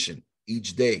creation,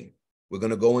 each day. We're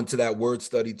going to go into that word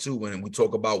study too when we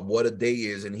talk about what a day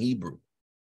is in Hebrew.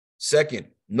 Second,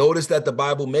 notice that the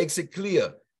Bible makes it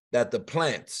clear that the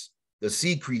plants, the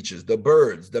sea creatures, the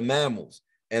birds, the mammals,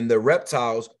 and the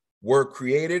reptiles were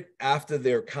created after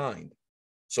their kind.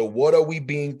 So what are we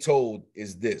being told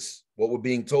is this? What we're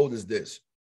being told is this.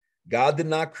 God did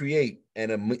not create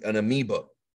an amoeba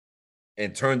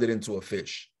and turned it into a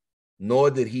fish,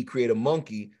 nor did he create a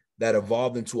monkey that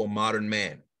evolved into a modern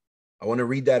man. I want to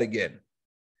read that again.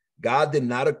 God did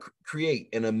not create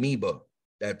an amoeba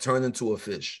that turned into a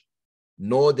fish,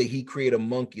 nor did he create a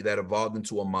monkey that evolved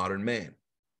into a modern man.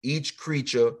 Each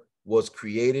creature was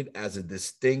created as a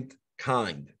distinct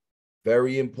kind.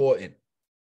 Very important.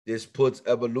 This puts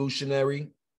evolutionary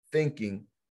thinking,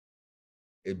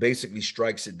 it basically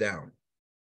strikes it down.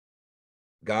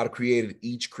 God created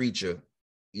each creature,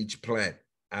 each plant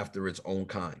after its own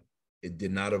kind. It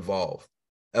did not evolve.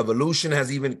 Evolution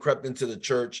has even crept into the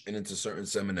church and into certain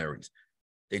seminaries.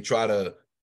 They try to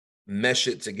mesh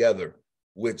it together,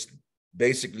 which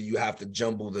basically you have to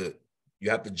jumble the Bible. You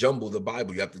have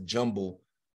to jumble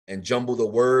the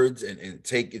words and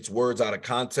take its words out of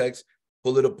context,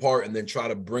 pull it apart, and then try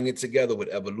to bring it together with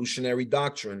evolutionary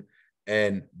doctrine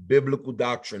and biblical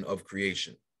doctrine of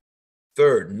creation.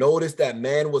 Third, notice that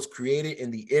man was created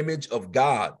in the image of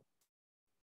God.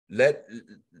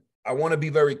 I want to be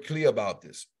very clear about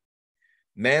this.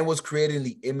 Man was created in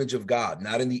the image of God,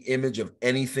 not in the image of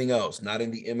anything else, not in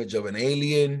the image of an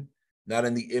alien, not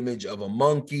in the image of a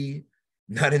monkey,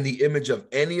 not in the image of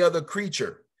any other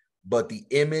creature. but the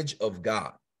image of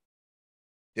God.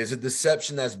 There's a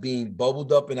deception that's being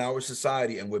bubbled up in our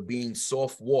society, and we're being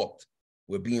soft-walked.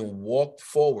 We're being walked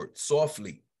forward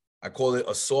softly. I call it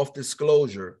a soft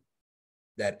disclosure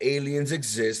that aliens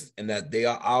exist and that they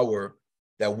are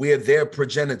that we're their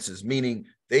progenitors, meaning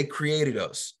they created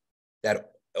us,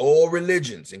 that all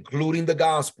religions, including the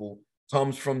gospel,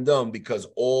 comes from them, because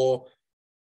all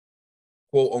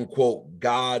quote unquote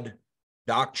God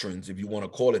doctrines, if you want to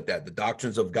call it that, the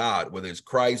doctrines of God, whether it's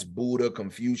Christ, Buddha,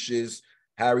 Confucius,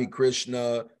 Hare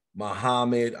Krishna,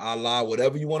 Muhammad, Allah,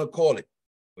 whatever you want to call it,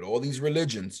 but all these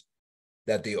religions,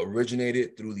 that they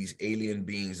originated through these alien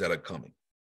beings that are coming.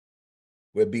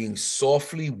 We're being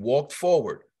softly walked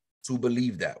forward to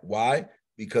believe that. Why?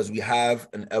 Because we have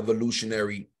an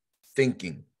evolutionary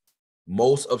thinking.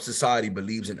 Most of society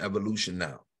believes in evolution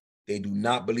now. They do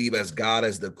not believe as God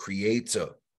as the creator.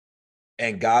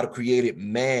 And God created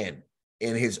man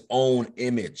in his own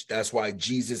image. That's why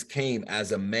Jesus came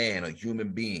as a man, a human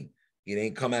being. He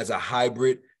didn't come as a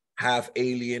hybrid, half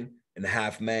alien and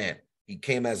half man. He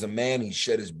came as a man. He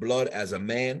shed his blood as a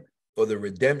man for the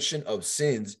redemption of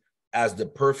sins, as the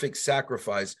perfect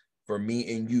sacrifice for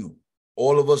me and you.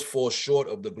 All of us fall short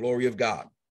of the glory of God.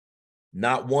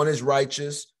 Not one is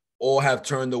righteous. All have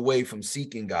turned away from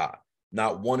seeking God.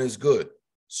 Not one is good.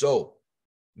 So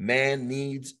man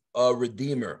needs a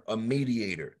redeemer, a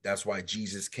mediator. That's why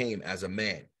Jesus came as a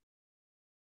man.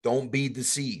 Don't be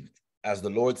deceived. As the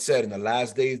Lord said, in the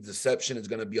last days, deception is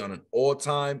going to be on an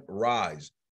all-time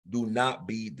rise. Do not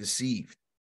be deceived.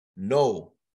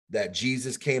 Know that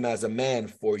Jesus came as a man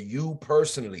for you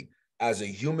personally, as a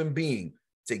human being,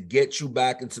 to get you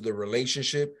back into the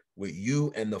relationship with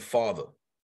you and the Father,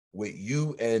 with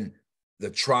you and the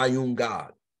triune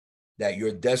God, that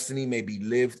your destiny may be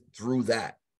lived through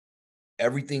that.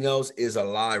 Everything else is a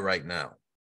lie right now.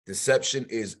 Deception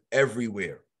is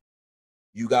everywhere.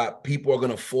 You got people are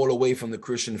going to fall away from the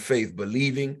Christian faith,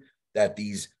 believing that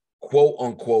these quote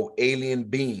unquote alien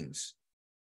beings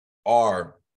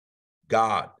are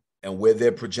God and we're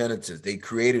their progenitors. They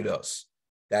created us.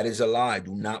 That is a lie.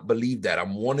 Do not believe that.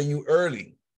 I'm warning you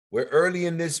early. We're early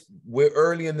in this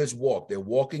walk. They're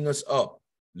walking us up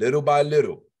little by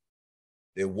little.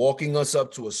 They're walking us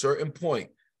up to a certain point,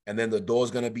 and then the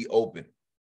door's going to be open.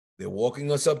 They're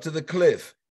walking us up to the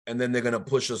cliff, and then they're going to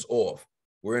push us off.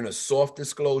 We're in a soft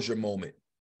disclosure moment.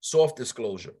 Soft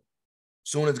disclosure.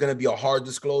 Soon it's going to be a hard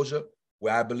disclosure,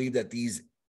 where I believe that these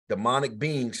demonic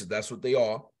beings, that's what they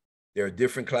are, they're a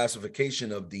different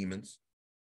classification of demons,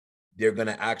 they're going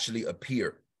to actually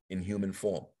appear in human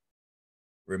form.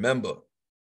 Remember,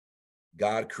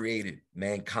 God created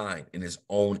mankind in his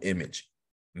own image.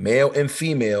 Male and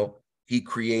female, he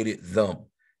created them.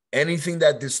 Anything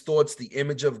that distorts the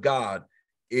image of God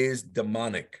is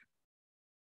demonic.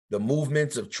 The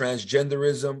movements of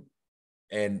transgenderism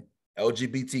and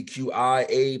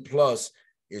LGBTQIA+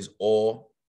 is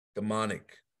all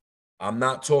demonic. I'm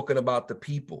not talking about the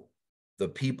people. The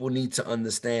people need to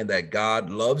understand that God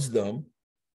loves them,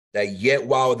 that yet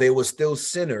while they were still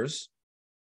sinners,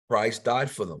 Christ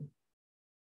died for them.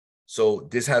 So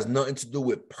this has nothing to do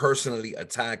with personally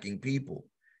attacking people.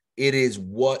 It is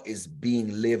what is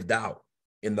being lived out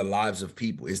in the lives of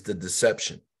people. It's the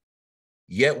deception.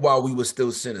 Yet while we were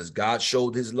still sinners, God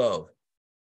showed his love,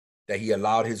 that he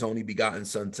allowed his only begotten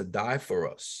son to die for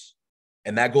us.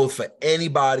 And that goes for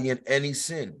anybody in any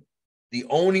sin. The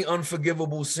only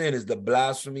unforgivable sin is the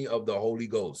blasphemy of the Holy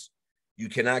Ghost. You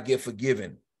cannot get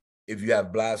forgiven if you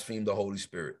have blasphemed the Holy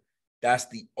Spirit. That's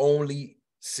the only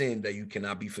sin that you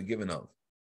cannot be forgiven of.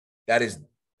 That is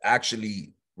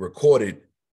actually recorded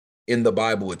in the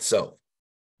Bible itself.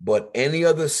 But any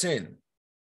other sin,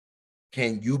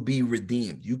 can you be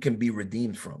redeemed? You can be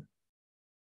redeemed from.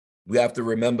 We have to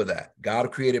remember that.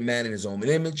 God created man in his own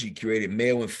image. He created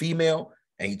male and female,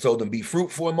 and he told them, be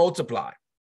fruitful and multiply.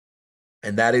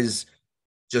 And that is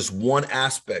just one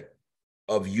aspect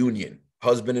of union,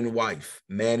 husband and wife,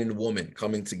 man and woman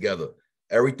coming together.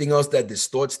 Everything else that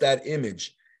distorts that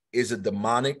image is a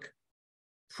demonic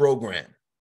program.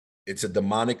 It's a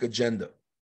demonic agenda.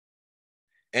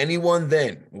 Anyone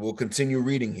then, we'll continue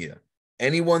reading here,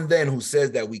 anyone then who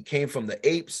says that we came from the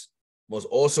apes must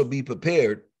also be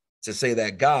prepared to say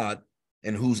that God,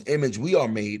 in whose image we are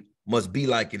made, must be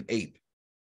like an ape.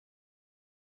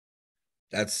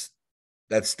 That's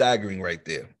staggering right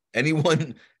there.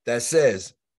 Anyone that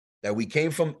says that we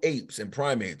came from apes and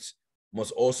primates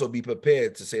must also be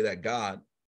prepared to say that God,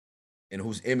 in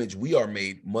whose image we are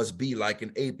made, must be like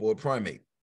an ape or a primate.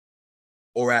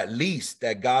 Or at least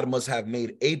that God must have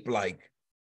made ape-like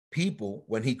people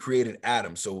when he created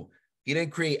Adam. So he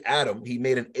didn't create Adam. He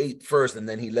made an ape first, and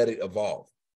then he let it evolve.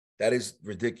 That is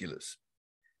ridiculous.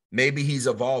 Maybe he's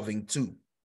evolving too.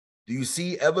 Do you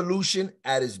see evolution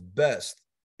at its best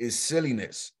is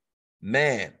silliness?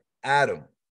 Man, Adam,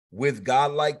 with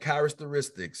godlike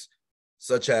characteristics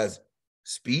such as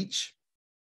speech,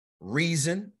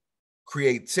 reason,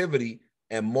 creativity,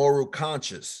 and moral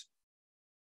conscience.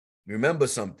 Remember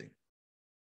something.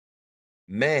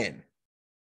 Man,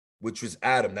 which was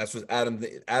Adam. That's what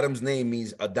Adam's name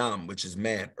means Adam, which is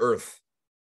man, earth,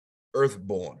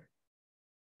 earthborn.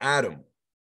 Adam,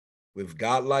 with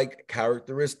godlike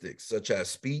characteristics such as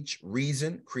speech,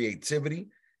 reason, creativity,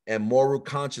 and moral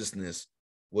consciousness,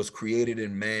 was created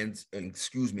in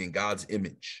in God's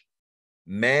image.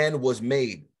 Man was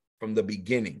made from the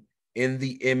beginning in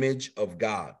the image of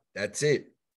God. That's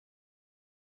it.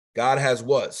 God has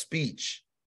what? Speech.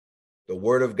 The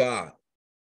word of God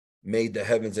made the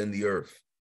heavens and the earth.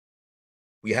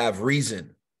 We have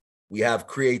reason. We have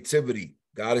creativity.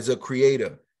 God is a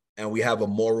creator, and we have a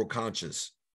moral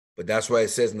conscience. But that's why it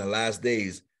says in the last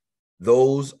days,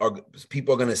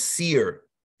 people are going to sear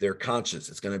their conscience.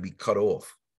 It's going to be cut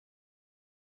off.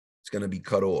 It's going to be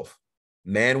cut off.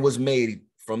 Man was made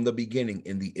from the beginning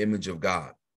in the image of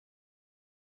God.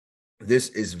 This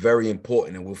is very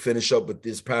important, and we'll finish up with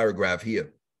this paragraph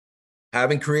here.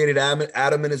 Having created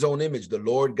Adam in his own image, the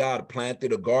Lord God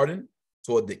planted a garden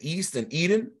toward the east in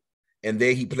Eden, and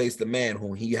there he placed the man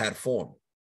whom he had formed.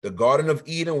 The Garden of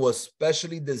Eden was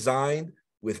specially designed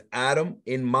with Adam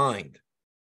in mind.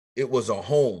 It was a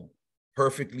home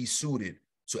perfectly suited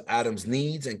to Adam's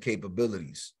needs and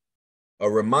capabilities. A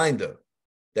reminder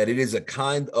that it is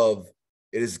kind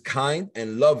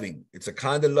and loving. It's a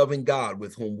kind and loving God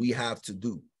with whom we have to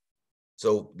do.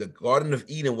 So the Garden of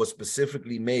Eden was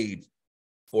specifically made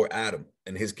for Adam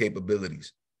and his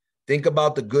capabilities. Think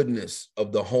about the goodness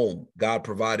of the home God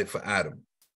provided for Adam.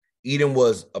 Eden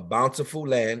was a bountiful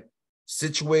land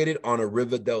situated on a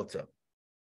river delta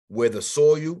where the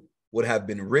soil would have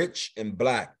been rich and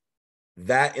black,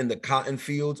 that in the cotton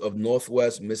fields of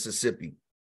Northwest Mississippi.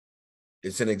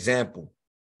 It's an example.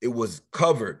 It was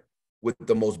covered with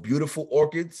the most beautiful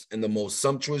orchids and the most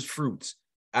sumptuous fruits,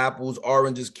 apples,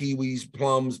 oranges, kiwis,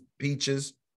 plums,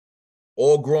 peaches,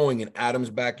 all growing in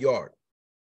Adam's backyard.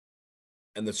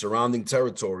 And the surrounding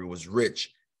territory was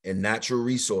rich in natural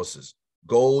resources,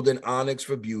 gold and onyx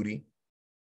for beauty,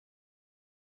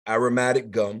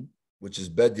 aromatic gum, which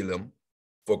is bdellium,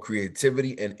 for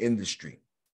creativity and industry.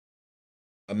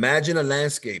 Imagine a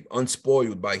landscape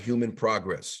unspoiled by human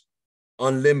progress,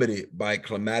 unlimited by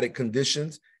climatic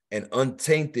conditions, and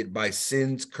untainted by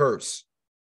sin's curse.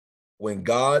 When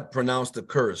God pronounced the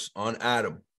curse on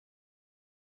Adam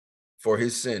for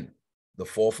his sin, the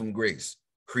fall from grace,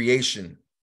 creation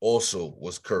also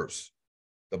was cursed.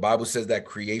 The Bible says that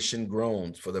creation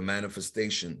groans for the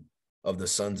manifestation of the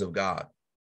sons of God.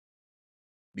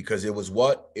 Because it was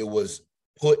what? It was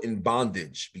put in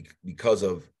bondage because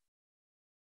of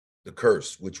the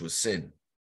curse, which was sin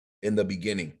in the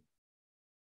beginning.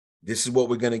 This is what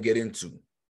we're going to get into.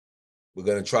 We're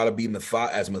going to try to be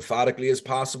as methodically as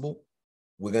possible.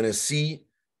 We're going to see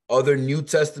other New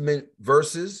Testament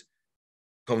verses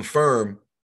confirm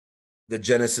the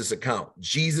Genesis account.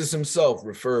 Jesus himself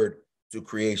referred to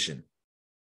creation.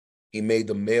 He made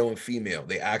them male and female.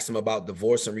 They asked him about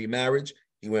divorce and remarriage.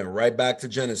 He went right back to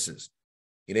Genesis.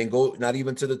 He didn't go, not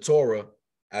even to the Torah,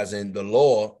 as in the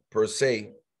law per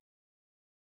se.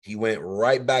 He went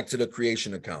right back to the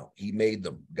creation account. He made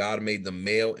them. God made them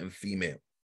male and female.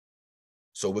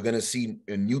 So we're going to see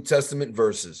in New Testament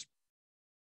verses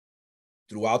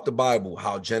throughout the Bible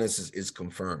how Genesis is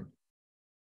confirmed.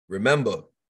 Remember,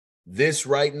 this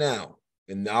right now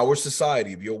in our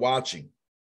society, if you're watching,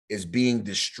 is being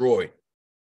destroyed.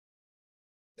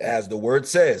 As the word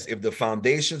says, if the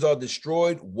foundations are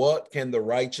destroyed, what can the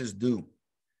righteous do?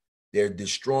 They're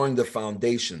destroying the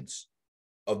foundations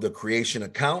of the creation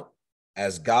account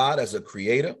as God, as a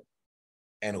creator,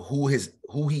 and who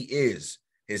he is,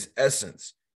 his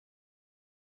essence,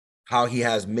 how he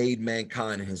has made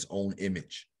mankind in his own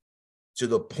image, to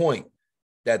the point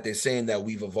that they're saying that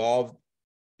we've evolved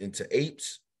into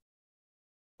apes,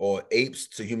 or apes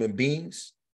to human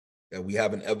beings, that we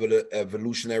have an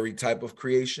evolutionary type of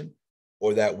creation,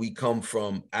 or that we come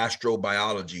from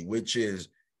astrobiology, which is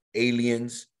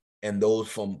aliens and those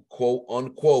from quote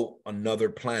unquote another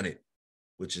planet,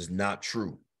 which is not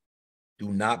true.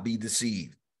 Do not be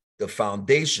deceived. The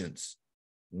foundations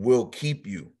will keep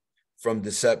you from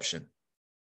deception.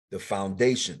 The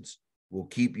foundations will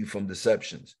keep you from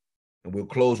deceptions. And we'll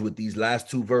close with these last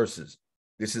two verses.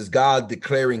 This is God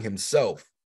declaring himself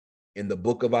in the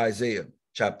book of Isaiah,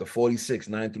 chapter 46,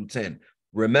 9 through 10.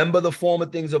 Remember the former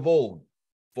things of old.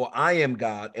 For I am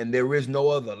God, and there is no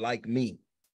other like me.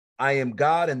 I am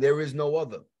God, and there is no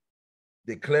other.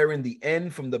 Declaring the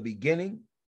end from the beginning,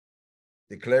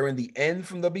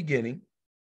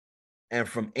 and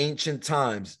from ancient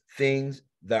times, things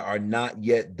that are not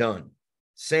yet done,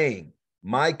 saying,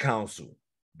 my counsel,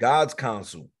 God's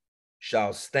counsel,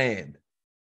 shall stand,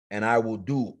 and I will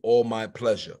do all my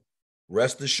pleasure.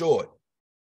 Rest assured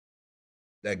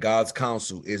that God's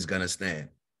counsel is going to stand.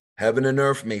 Heaven and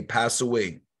earth may pass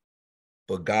away,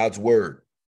 but God's word,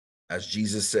 as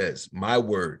Jesus says, my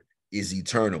word is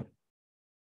eternal.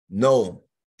 Know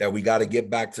that we got to get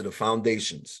back to the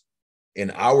foundations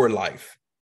in our life.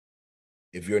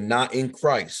 If you're not in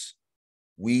Christ,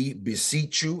 we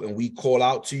beseech you and we call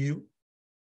out to you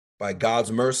by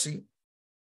God's mercy.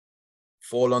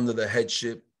 Fall under the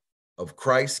headship of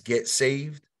Christ, get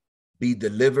saved, be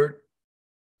delivered.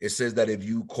 It says that if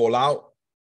you call out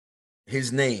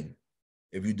his name,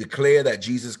 if you declare that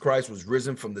Jesus Christ was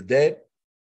risen from the dead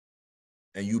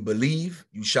and you believe,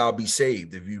 you shall be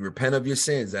saved. If you repent of your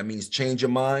sins, that means change your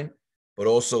mind, but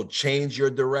also change your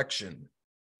direction,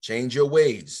 change your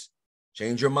ways,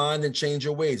 change your mind and change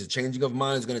your ways. The changing of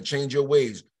mind is going to change your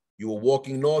ways. You were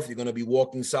walking north, you're going to be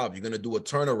walking south. You're going to do a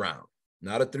turnaround,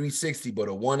 not a 360, but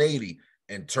a 180,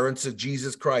 and turn to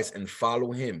Jesus Christ and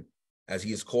follow him as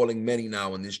he is calling many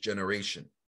now in this generation.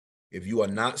 If you are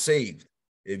not saved,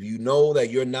 if you know that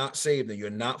you're not saved and you're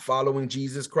not following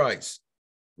Jesus Christ,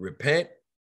 repent,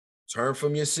 turn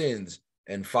from your sins,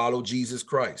 and follow Jesus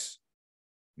Christ.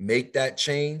 Make that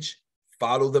change.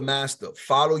 Follow the master.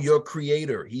 Follow your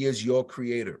creator. He is your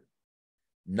creator,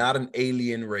 not an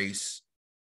alien race,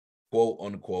 quote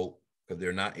unquote, because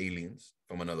they're not aliens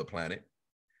from another planet,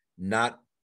 not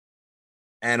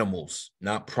animals,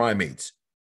 not primates.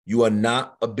 You are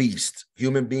not a beast.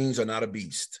 Human beings are not a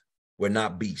beast. We're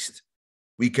not beast.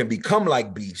 We can become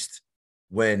like beast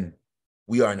when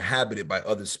we are inhabited by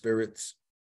other spirits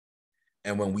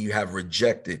and when we have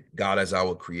rejected God as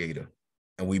our creator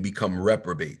and we become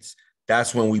reprobates.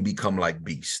 That's when we become like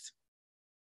beast.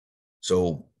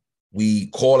 So we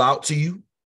call out to you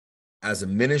as a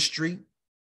ministry,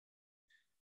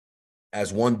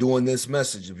 as one doing this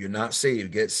message. If you're not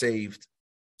saved, get saved,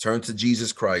 turn to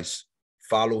Jesus Christ,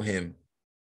 follow him.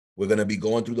 We're going to be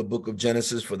going through the book of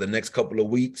Genesis for the next couple of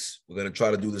weeks. We're going to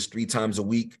try to do this 3 times a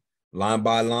week, line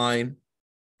by line,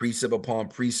 precept upon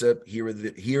precept, here a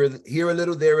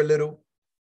little, there a little.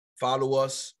 Follow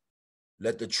us.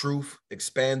 Let the truth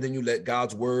expand in you. Let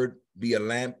God's word be a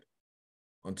lamp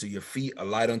unto your feet, a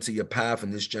light unto your path in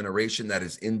this generation that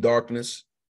is in darkness.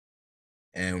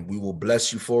 And we will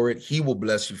bless you for it. He will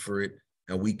bless you for it.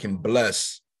 And we can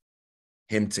bless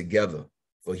him together,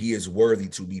 for he is worthy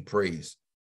to be praised.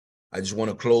 I just want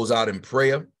to close out in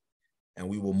prayer, and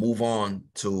we will move on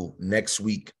to next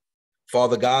week.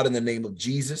 Father God, in the name of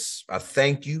Jesus, I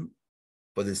thank you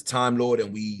for this time, Lord,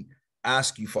 and we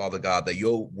ask you, Father God, that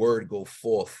your word go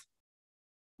forth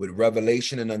with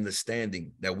revelation and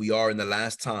understanding that we are in the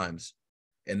last times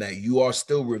and that you are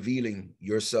still revealing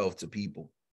yourself to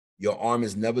people. Your arm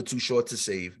is never too short to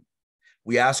save.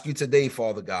 We ask you today,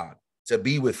 Father God, to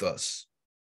be with us,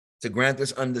 to grant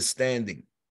us understanding.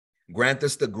 Grant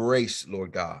us the grace,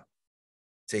 Lord God,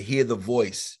 to hear the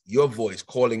voice, your voice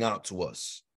calling out to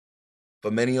us.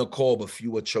 For many are called, but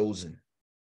few are chosen.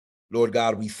 Lord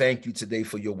God, we thank you today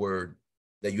for your word,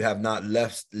 that you have not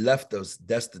left us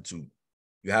destitute.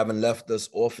 You haven't left us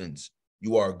orphans.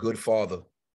 You are a good Father.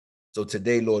 So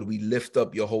today, Lord, we lift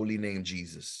up your holy name,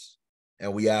 Jesus,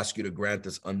 and we ask you to grant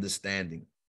us understanding.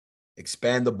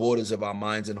 Expand the borders of our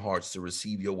minds and hearts to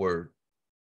receive your word.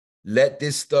 Let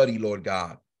this study, Lord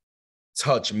God,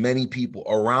 touch many people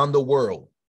around the world.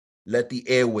 Let the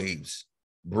airwaves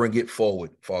bring it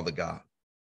forward, Father God.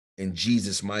 In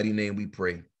Jesus' mighty name we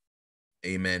pray.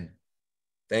 Amen.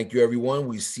 Thank you, everyone.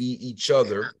 We see each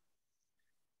other.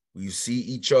 We see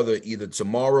each other either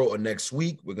tomorrow or next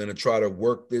week. We're going to try to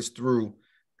work this through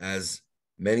as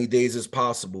many days as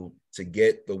possible to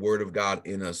get the word of God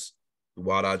in us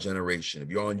throughout our generation. If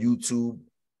you're on YouTube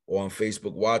or on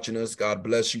Facebook watching us, God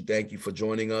bless you. Thank you for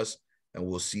joining us, and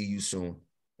we'll see you soon.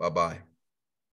 Bye-bye.